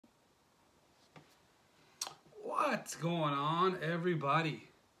What's going on, everybody?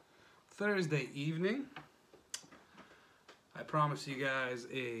 Thursday evening. I promised you guys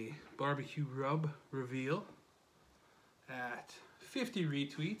a barbecue rub reveal at 50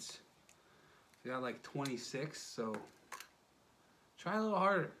 retweets. We got like 26, so try a little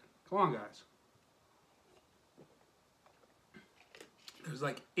harder. Come on, guys. There's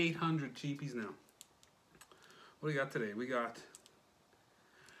like 800 cheapies now. What do we got today? We got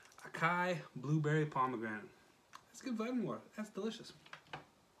acai blueberry pomegranate. That's good vitamin water. That's delicious.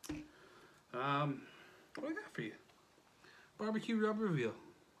 What do we got for you? Barbecue rub reveal.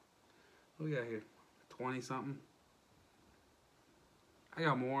 What do we got here? 20 something. I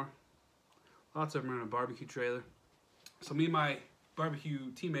got more. Lots of them are in a barbecue trailer. So me and my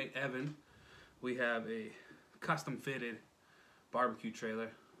barbecue teammate Evan, we have a custom fitted barbecue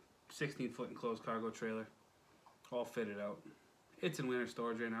trailer, 16-foot enclosed cargo trailer, all fitted out. It's in winter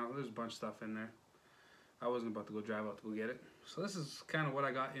storage right now. There's a bunch of stuff in there. I wasn't about to go drive out to go get it. So this is kind of what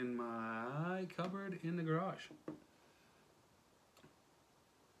I got in my cupboard in the garage.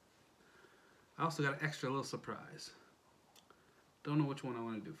 I also got an extra little surprise. Don't know which one I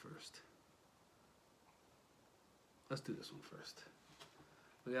want to do first. Let's do this one first.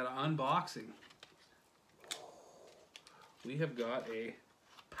 We got an unboxing. We have got a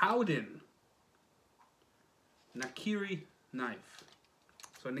Powden Nakiri knife.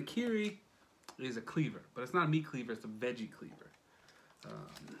 So a Nakiri is a cleaver, but it's not a meat cleaver, it's a veggie cleaver.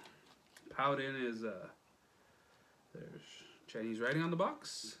 Powden is, there's Chinese writing on the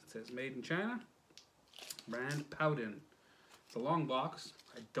box. It says made in China. Brand Powden. It's a long box.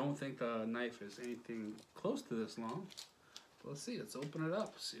 I don't think the knife is anything close to this long. But let's see, let's open it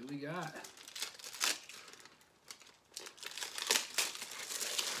up, see what we got.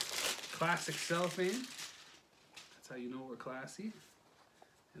 Classic cellophane. That's how you know we're classy.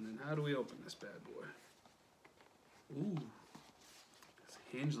 And then how do we open this bad boy? Ooh, it's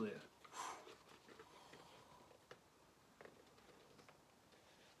a hinge lid.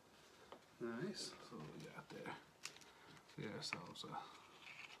 Nice. So what we got there? We got ourselves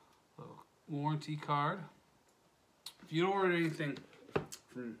a little warranty card. If you don't order anything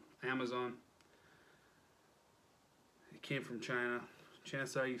from Amazon, it came from China,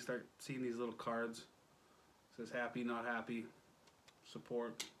 chances are you start seeing these little cards. It says happy, not happy,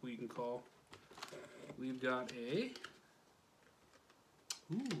 support, who you can call. We've got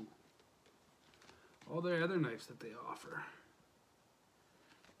all their other knives that they offer.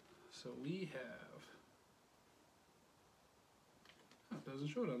 So we have, oh, it doesn't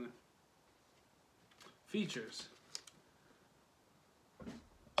show it on there. Features.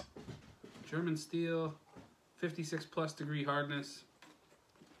 German steel, 56 plus degree hardness.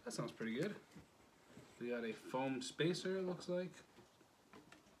 That sounds pretty good. We got a foam spacer, it looks like.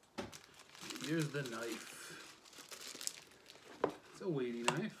 Here's the knife. It's a weighty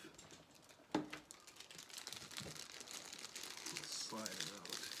knife. Let's slide it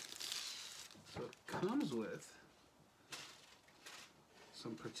out. So it comes with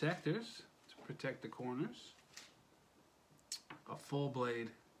some protectors to protect the corners. A full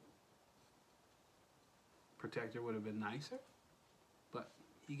blade protector would have been nicer, but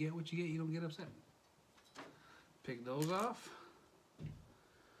you get what you get, you don't get upset. Pick those off.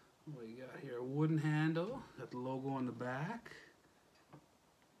 What you got here? A wooden handle. Got the logo on the back.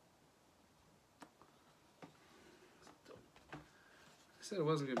 I said it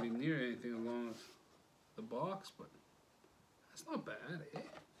wasn't going to be near anything along with the box, but that's not bad, eh?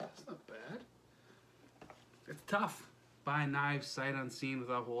 That's not bad. It's tough buying knives sight unseen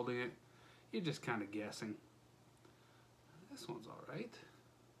without holding it. You're just kind of guessing. This one's alright.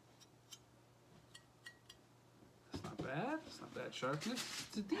 It's not bad. It's not bad sharpness.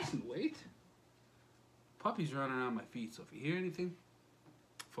 It's a decent weight. Puppy's running around my feet, so if you hear anything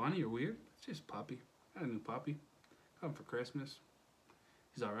funny or weird, it's just Puppy. I got a new puppy. Got him for Christmas.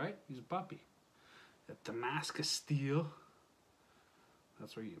 He's alright. He's a puppy. That Damascus steel.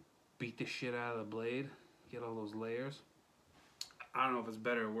 That's where you beat the shit out of the blade. Get all those layers. I don't know if it's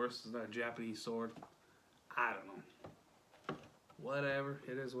better or worse. It's not a Japanese sword. I don't know. Whatever.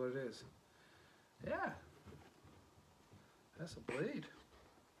 It is what it is. Yeah. That's a blade.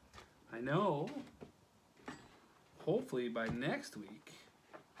 I know. Hopefully by next week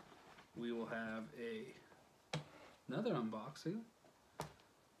we will have another unboxing.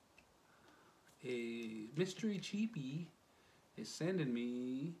 A mystery cheapie is sending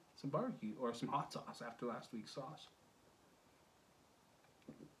me some barbecue or some hot sauce after last week's sauce.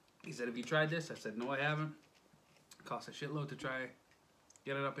 He said, have you tried this? I said, no, I haven't. It costs a shitload to try,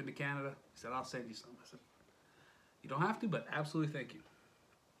 get it up into Canada. He said, I'll send you some. I said, you don't have to, but absolutely thank you.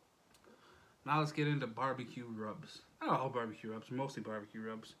 Now let's get into barbecue rubs. Not all barbecue rubs, mostly barbecue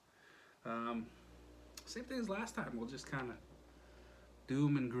rubs. Same thing as last time. We'll just kind of do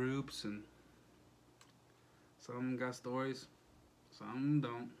them in groups, and some got stories, some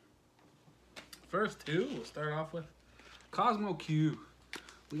don't. First two, we'll start off with Cosmo Q.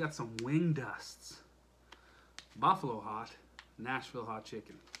 We got some wing dusts. Buffalo hot, Nashville hot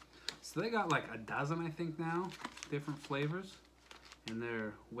chicken. So they got like a dozen, I think now, different flavors in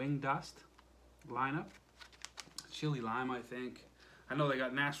their wing dust lineup. Chili lime, I think. I know they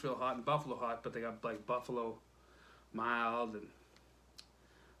got Nashville hot and Buffalo hot, but they got like Buffalo mild, and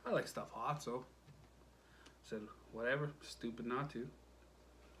I like stuff hot, so said whatever, stupid not to.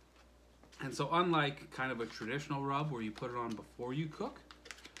 And so unlike kind of a traditional rub where you put it on before you cook,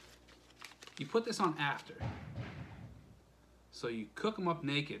 you put this on after. So you cook them up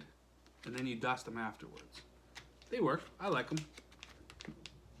naked and then you dust them afterwards. They work, I like them.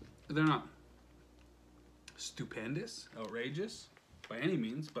 They're not stupendous, outrageous by any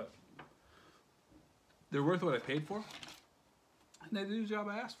means, but they're worth what I paid for, and they do the job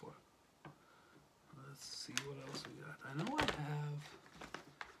I asked for. Let's see what else we got. I know I have,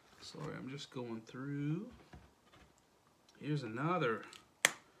 sorry, I'm just going through. Here's another.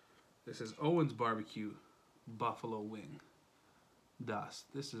 This is Owen's Barbecue Buffalo Wing Dust.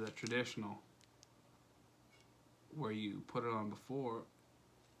 This is a traditional where you put it on before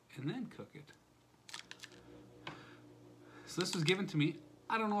and then cook it. So this was given to me.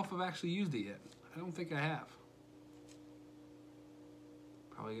 I don't know if I've actually used it yet. I don't think I have.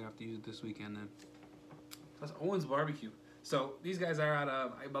 Probably gonna have to use it this weekend then. That's Owen's Barbecue. So these guys are out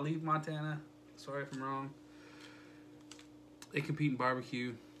of, I believe, Montana. Sorry if I'm wrong. They compete in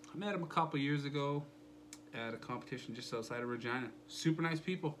barbecue. I met them a couple years ago at a competition just outside of Regina. Super nice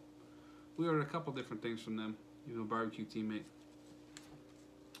people. We ordered a couple different things from them. You know, barbecue teammate.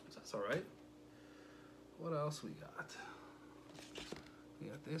 So that's all right. What else we got? We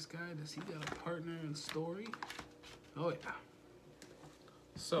got this guy. Does he got a partner in story? Oh yeah.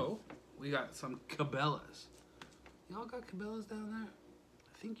 So we got some Cabela's. Y'all got Cabela's down there?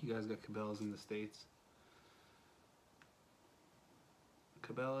 I think you guys got Cabela's in the States.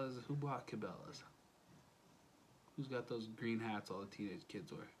 Cabela's. Who bought Cabela's? Who's got those green hats all the teenage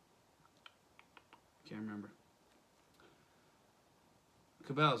kids wear? Can't remember.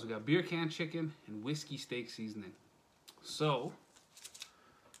 Cabela's. We got beer can chicken and whiskey steak seasoning. So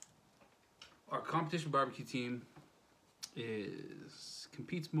our competition barbecue team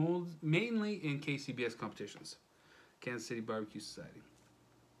competes mainly in KCBS competitions, Kansas City Barbecue Society,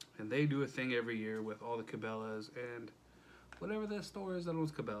 and they do a thing every year with all the Cabela's and whatever the store is that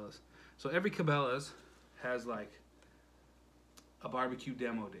owns Cabela's. So every Cabela's has like a barbecue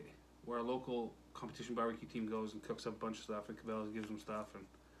demo day where a local competition barbecue team goes and cooks up a bunch of stuff, and Cabela's gives them stuff, and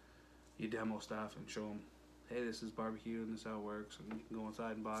you demo stuff and show them, hey, this is barbecue and this is how it works, and you can go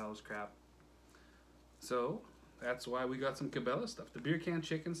inside and buy all this crap. So that's why we got some Cabela's stuff. The beer can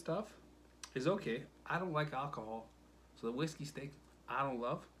chicken stuff is okay. I don't like alcohol, so the whiskey steak I don't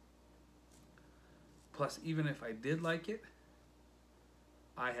love. Plus, even if I did like it,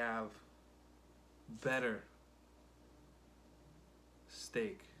 I have better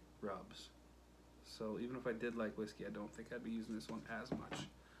steak rubs. So even if I did like whiskey, I don't think I'd be using this one as much.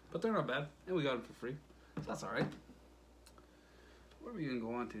 But they're not bad, and we got them for free, so that's all right. What are we gonna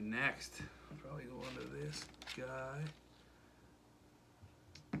go on to next? I'll probably go on to this guy.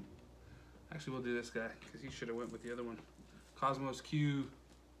 Actually, we'll do this guy because he should have went with the other one. Cosmos Q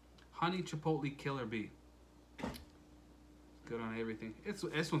Honey Chipotle Killer Bee. Good on everything.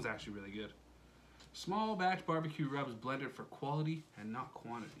 This one's actually really good. Small batch barbecue rubs blended for quality and not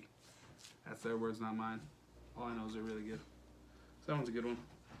quantity. That's their words, not mine. All I know is they're really good. So that one's a good one.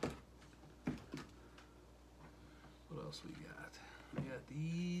 What else we got? We got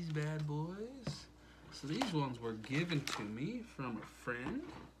these bad boys. So these ones were given to me from a friend,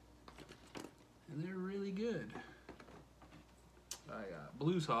 and they're really good. I got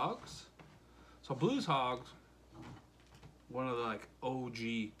Blues Hogs. So Blues Hogs, one of the like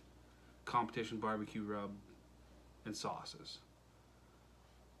OG competition barbecue rub and sauces.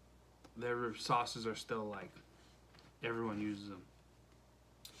 Their sauces are still like, everyone uses them.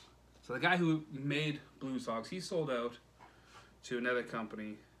 So the guy who made Blues Hogs, he sold out to another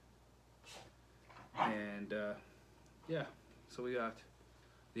company, and yeah, so we got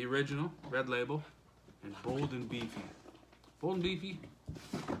the original red label and bold and beefy. Bold and beefy,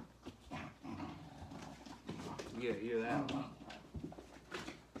 yeah, hear that?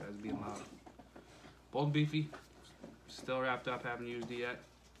 Guys being loud. Bold and beefy, still wrapped up, haven't used it yet.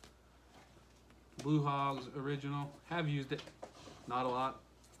 Blue Hogs original, have used it, not a lot.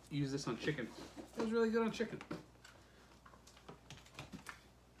 use this on chicken. It was really good on chicken.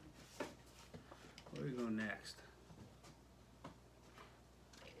 Where do we go next?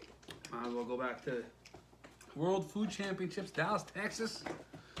 Might as well go back to World Food Championships, Dallas, Texas.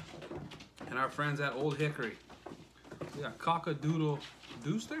 And our friends at Old Hickory. We got Cock-a-Doodle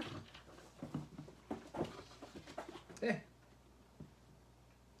Dooster. Hey.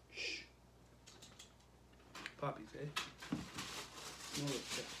 Shh. Puppies, eh?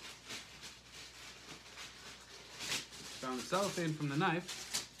 Found the cellophane from the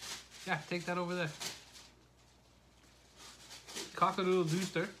knife. Yeah, take that over there. Cock-a-Doodle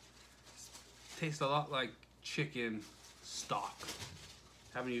Dooster. Tastes a lot like chicken stock.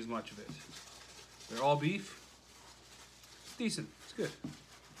 Haven't used much of it. They're all beef. It's decent. It's good.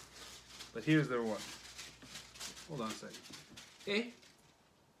 But here's their one. Hold on a second. Hey.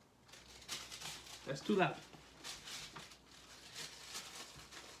 That's too loud.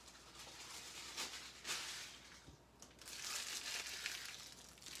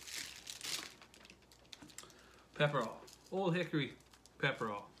 Pepperall. Old Hickory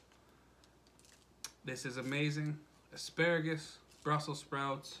pepperall. This is amazing. Asparagus, Brussels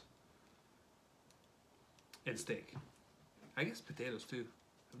sprouts, and steak. I guess potatoes too.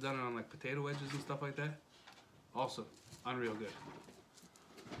 I've done it on like potato wedges and stuff like that. Also, unreal good.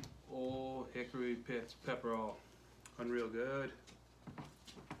 Old Hickory pepperall. Unreal good.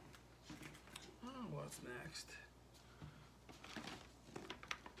 Oh, what's next?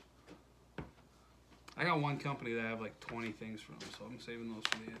 I got one company that I have like 20 things from, so I'm saving those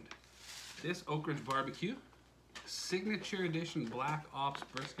for the end. This Oak Ridge BBQ Signature Edition Black Ops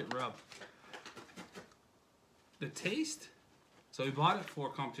Brisket Rub. The taste, so we bought it for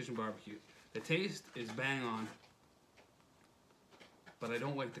competition barbecue. The taste is bang on, but I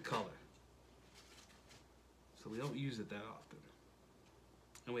don't like the color. So we don't use it that often.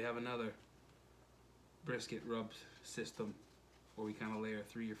 And we have another brisket rub system where we kind of layer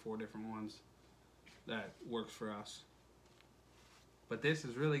 3 or 4 different ones. That works for us. But this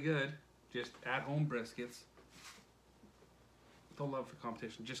is really good. Just at home briskets. Don't love it for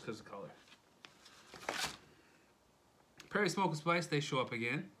competition just because of the color. Prairie Smoke and Spice, they show up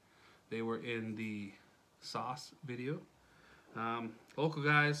again. They were in the sauce video. Local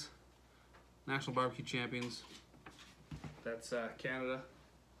guys, national barbecue champions. That's Canada.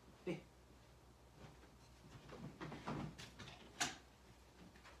 Hey.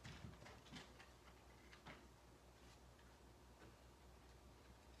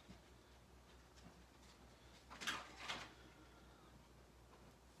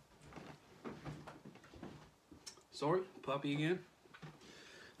 Sorry, puppy again.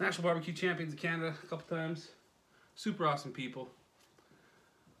 National barbecue champions of Canada a couple times. Super awesome people.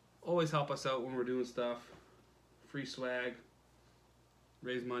 Always help us out when we're doing stuff. Free swag.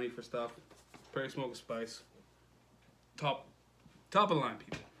 Raise money for stuff. Prairie Smoke and Spice. Top of the line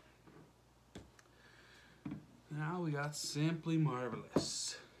people. Now we got Simply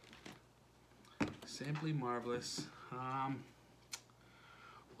Marvelous. Simply Marvelous.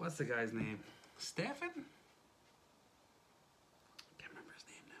 What's the guy's name? Stefan?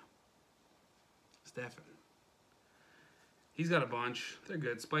 Stefan. He's got a bunch. They're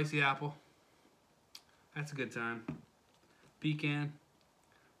good. Spicy apple. That's a good time. Pecan.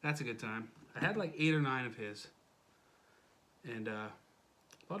 That's a good time. I had like 8 or 9 of his. And a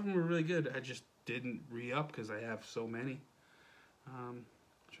lot of them were really good. I just didn't re-up because I have so many. I'm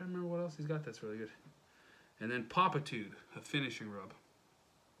trying to remember what else he's got that's really good. And then Popitude, a finishing rub.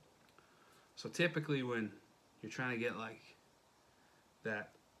 So typically when you're trying to get like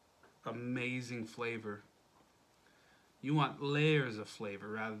that amazing flavor, you want layers of flavor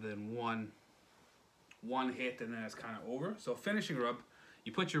rather than one hit and then it's kind of over. So finishing rub,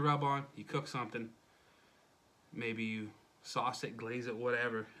 you put your rub on, you cook something, maybe you sauce it, glaze it,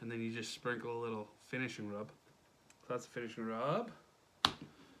 whatever, and then you just sprinkle a little finishing rub. So that's a finishing rub.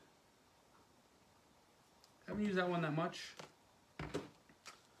 Haven't used that one that much,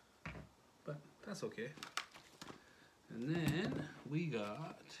 but that's okay. And then we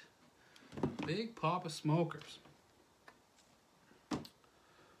got Big Papa Smokers.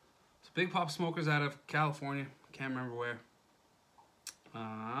 So Big Papa Smokers out of California. Can't remember where.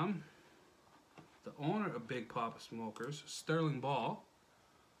 The owner of Big Papa Smokers, Sterling Ball,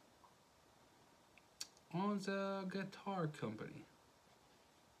 owns a guitar company.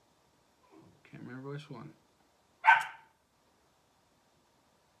 Can't remember which one.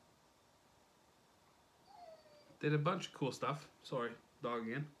 Did a bunch of cool stuff. Sorry, dog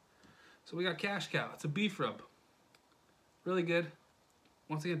again. So we got Cash Cow. It's a beef rub. Really good.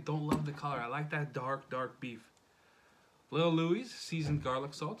 Once again, don't love the color. I like that dark beef. Little Louie's seasoned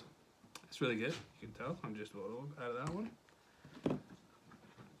garlic salt. It's really good. You can tell. I'm just out of that one.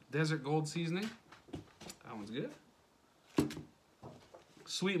 Desert Gold seasoning. That one's good.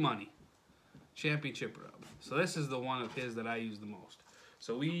 Sweet Money championship rub. So this is the one of his that I use the most.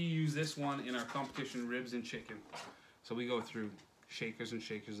 So we use this one in our competition ribs and chicken. So we go through shakers and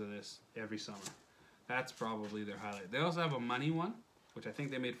shakers of this every summer. That's probably their highlight. They also have a Money one, which I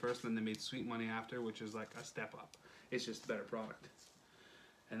think they made first, and then they made Sweet Money after, which is like a step up. It's just a better product.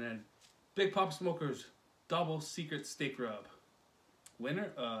 And then Big Pop Smokers Double Secret Steak Rub.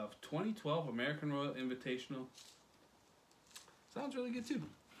 Winner of 2012 American Royal Invitational. Sounds really good too.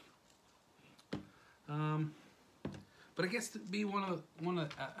 But it gets to be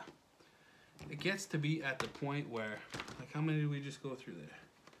it gets to be at the point where, like, how many did we just go through there?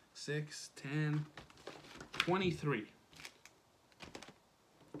 6, 10, 23.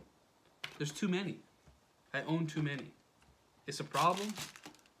 There's too many. I own too many. It's a problem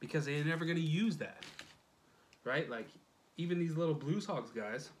because they're never going to use that. Right? Like, even these little Blues Hogs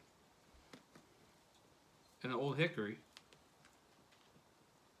guys and the Old Hickory.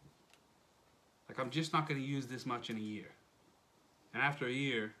 Like, I'm just not going to use this much in a year. And after a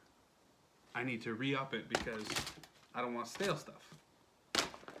year, I need to re-up it because I don't want stale stuff.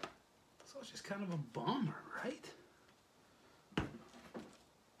 So it's just kind of a bummer, right?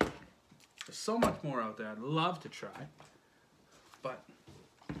 There's so much more out there I'd love to try. But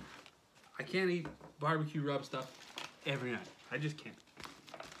I can't eat barbecue rub stuff every night. I just can't.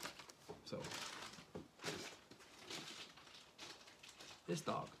 So this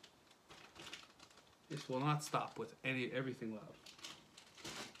dog, this will not stop with everything loud.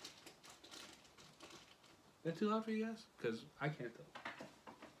 Is that too loud for you guys? Because I can't tell.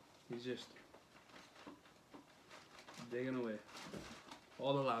 He's just digging away.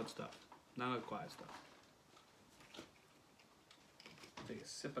 All the loud stuff, none of the quiet stuff. Take a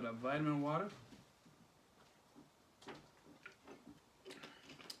sip of that vitamin water.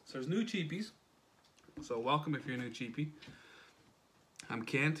 So there's new cheapies. So welcome if you're a new cheapie. I'm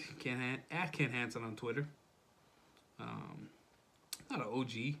Kent at Kent Hansen on Twitter. Not an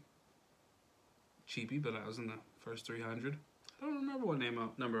OG cheapie, but I was in the first 300. I don't remember what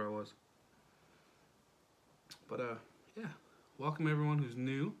number I was. But yeah, welcome everyone who's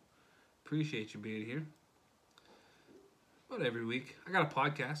new. Appreciate you being here. About every week, I got a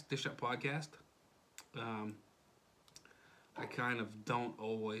podcast, Dish Up Podcast. I kind of don't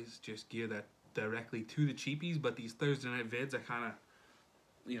always just gear that directly to the cheapies, but these Thursday night vids, I kind of,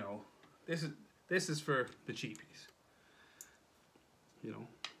 you know, this is for the cheapies. You know,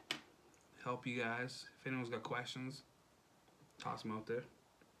 help you guys. If anyone's got questions, toss them out there.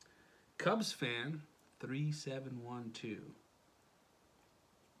 Cubs fan 3712.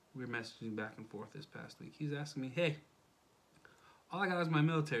 We were messaging back and forth this past week. He's asking me, hey, all I got is my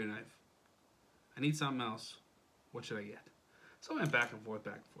military knife. I need something else. What should I get? So I went back and forth,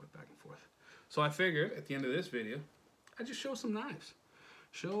 back and forth, back and forth. So I figured at the end of this video, I'd just show some knives.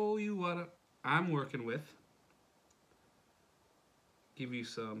 Show you what I'm working with. Give you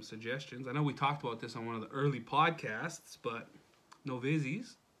some suggestions. I know we talked about this on one of the early podcasts, but no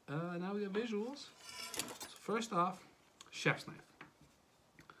vizzies. Now we got visuals. So first off, chef's knife.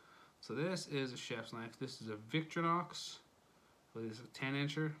 So this is a chef's knife. This is a Victorinox. This is a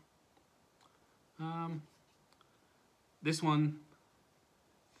 10-incher. This one,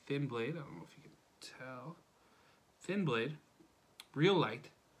 thin blade. I don't know if you can tell. Thin blade, real light.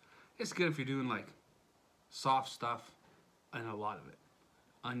 It's good if you're doing like soft stuff and a lot of it.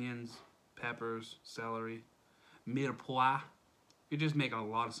 Onions, peppers, celery, mirepoix. You're just making a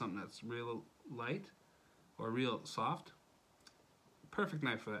lot of something that's real light or real soft. Perfect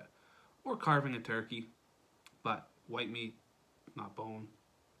knife for that. Or carving a turkey, but white meat, not bone.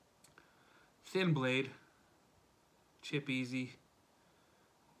 Thin blade, chip easy,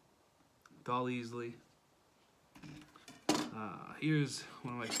 dull easily. Here's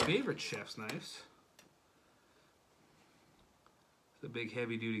one of my favorite chef's knives. It's a big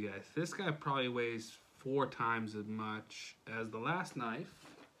heavy duty guy. This guy probably weighs 4 times as much as the last knife,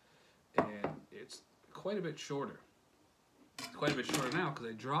 and it's quite a bit shorter. It's quite a bit shorter now because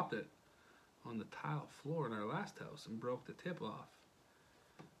I dropped it on the tile floor in our last house and broke the tip off.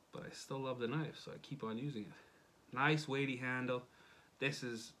 But I still love the knife, so I keep on using it. Nice weighty handle. This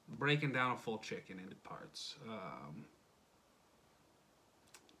is breaking down a full chicken into parts.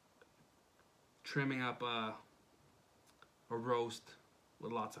 Trimming up a roast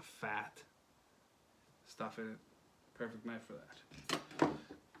with lots of fat stuff in it. Perfect knife for that.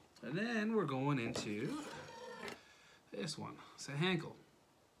 And then we're going into this one. It's a Henkel.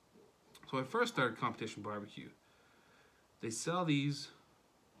 So when I first started competition barbecue, They sell these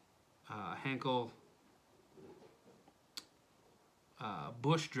Henkel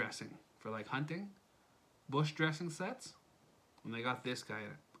bush dressing for like hunting. Bush dressing sets. And they got this guy in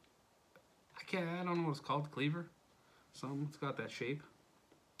it. I don't know what it's called, cleaver. It's got that shape.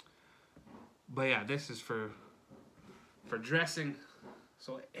 But yeah, this is for dressing.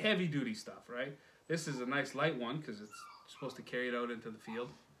 So heavy duty stuff, right? This is a nice light one because it's supposed to carry it out into the field.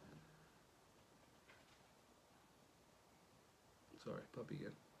 Sorry, puppy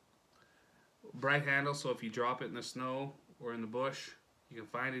again. Bright handle, so if you drop it in the snow or in the bush, you can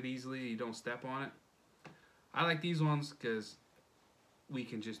find it easily. You don't step on it. I like these ones because we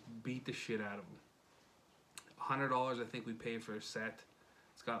can just beat the shit out of them. $100 I think we paid for a set.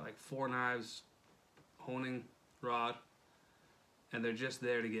 It's got like 4 knives, honing rod, and they're just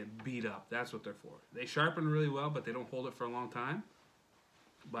there to get beat up. That's what they're for. They sharpen really well, but they don't hold it for a long time.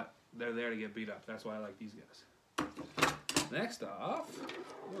 But they're there to get beat up. That's why I like these guys. Next off,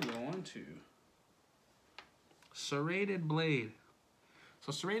 we're going to serrated blade.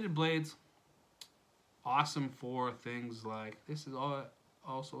 So serrated blades, awesome for things like, this is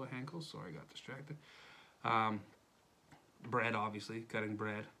also a Henkel, sorry I got distracted. Bread, obviously, cutting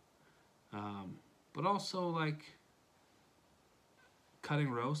bread. But also like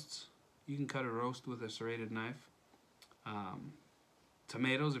cutting roasts. You can cut a roast with a serrated knife.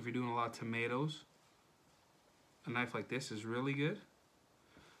 Tomatoes, if you're doing a lot of tomatoes, a knife like this is really good.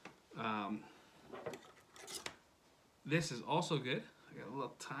 This is also good. I got a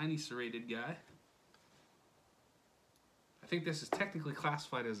little tiny serrated guy. I think this is technically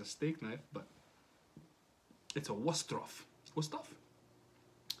classified as a steak knife, but it's a Wustroff.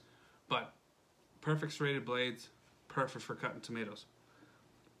 But perfect serrated blades, perfect for cutting tomatoes.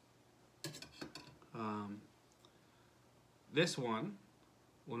 This one,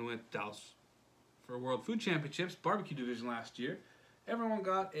 when we went to Dallas for World Food Championships, barbecue division last year, everyone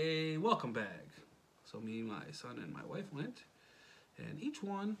got a welcome bag. So me, my son, and my wife went, and each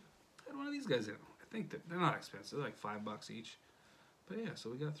one had one of these guys in them. I think that they're not expensive, they're like $5 each. But yeah, so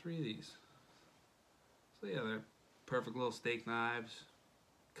we got 3 of these. So yeah, they're perfect little steak knives,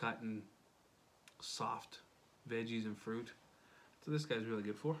 cutting soft veggies and fruit. So this guy's really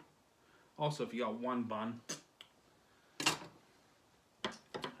good for. Also, if you got one bun. And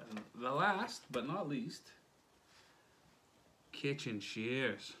the last but not least, kitchen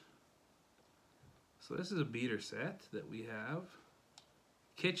shears. So this is a beater set that we have.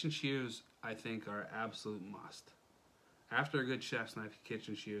 Kitchen shears, I think, are absolute must. After a good chef's knife,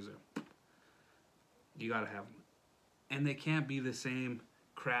 kitchen shears are, you gotta have them. And they can't be the same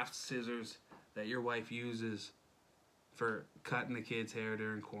craft scissors that your wife uses for cutting the kids' hair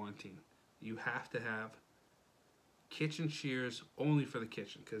during quarantine. You have to have kitchen shears only for the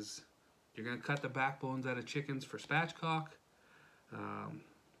kitchen, because you're gonna cut the backbones out of chickens for spatchcock.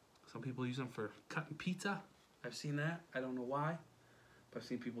 Some people use them for cutting pizza. I've seen that. I don't know why, but I've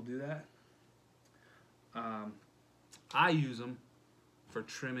seen people do that. I use them for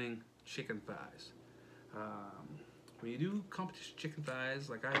trimming chicken thighs. When you do competition chicken thighs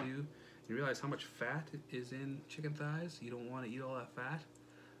like I do, you realize how much fat is in chicken thighs. You don't want to eat all that fat.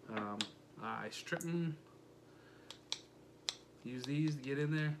 I strip them, use these to get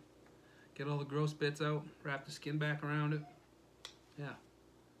in there, get all the gross bits out, wrap the skin back around it. Yeah,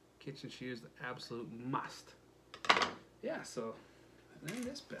 kitchen shears, the absolute must. Yeah, so, and then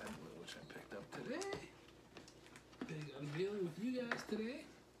this bad boy, which I picked up today. Big unveiling with you guys today.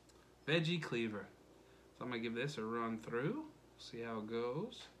 Veggie cleaver. So I'm gonna give this a run through, see how it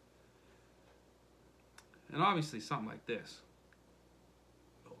goes. And obviously something like this,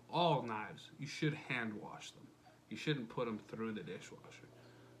 all knives, you should hand wash them. You shouldn't put them through the dishwasher.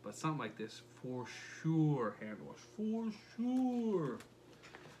 But something like this, for sure hand wash, for sure.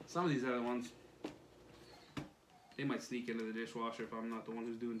 Some of these other ones, they might sneak into the dishwasher if I'm not the one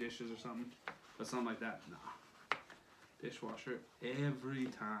who's doing dishes or something. But something like that, nah. Dishwasher every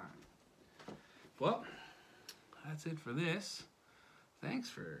time. Well, that's it for this. Thanks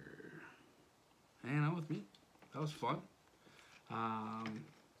for hanging out with me. That was fun.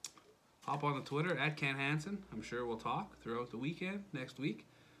 Hop on the Twitter at Ken Hansen. I'm sure we'll talk throughout the weekend, next week.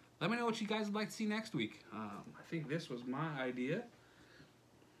 Let me know what you guys would like to see next week. I think this was my idea.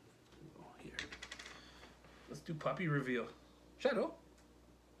 Oh, here. Let's do puppy reveal. Shadow,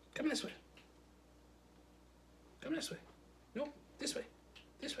 come this way. Come this way. No, this way.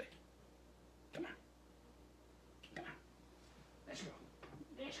 This way. Come on. Come on. Let's go.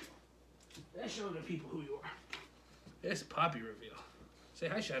 Let's go. Let's show the people who you are. It's puppy reveal. Say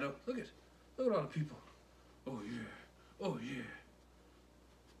hi, Shadow. Look at all the people. Oh yeah. Oh yeah.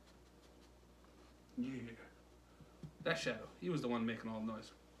 Yeah. That Shadow. He was the one making all the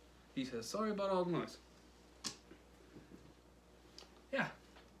noise. He says, sorry about all the noise. Yeah.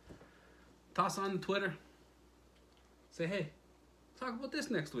 Toss on the Twitter. Say, hey, talk about this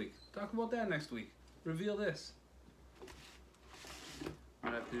next week. Talk about that next week. Reveal this.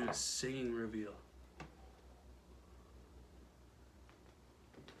 I'm going to have to do a singing reveal.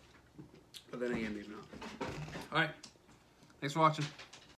 But then again, maybe not. Alright. Thanks for watching.